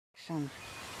Action.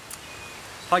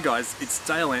 Hi guys, it's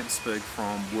Dale Ampsberg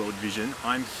from World Vision.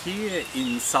 I'm here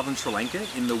in southern Sri Lanka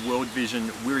in the World Vision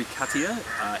Wirikatia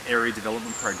Area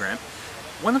Development Program.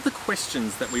 One of the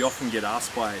questions that we often get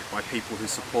asked by people who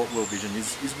support World Vision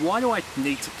is why do I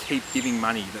need to keep giving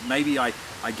money that maybe I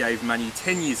gave money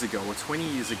 10 years ago or 20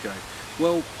 years ago?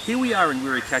 Well, here we are in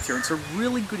Wirikatia, and it's a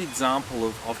really good example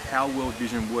of how World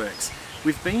Vision works.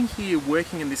 We've been here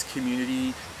working in this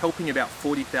community, helping about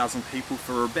 40,000 people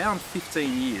for around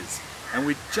 15 years. And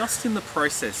we're just in the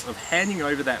process of handing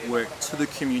over that work to the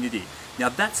community. Now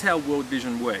that's how World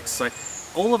Vision works. So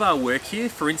all of our work here,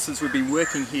 for instance, we've been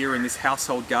working here in this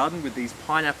household garden with these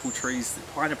pineapple trees,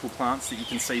 pineapple plants that you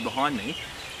can see behind me.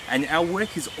 And our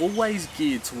work is always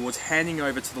geared towards handing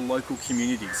over to the local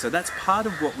community. So that's part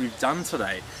of what we've done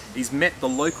today, is met the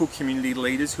local community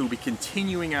leaders who will be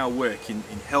continuing our work in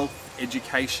health,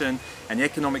 education and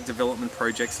economic development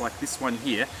projects like this one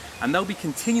here. And they'll be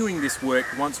continuing this work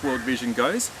once World Vision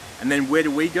goes. And then where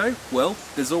do we go? Well,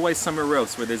 there's always somewhere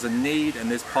else where there's a need and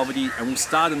there's poverty, and we'll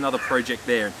start another project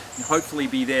there and hopefully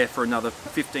be there for another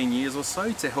 15 years or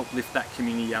so to help lift that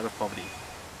community out of poverty.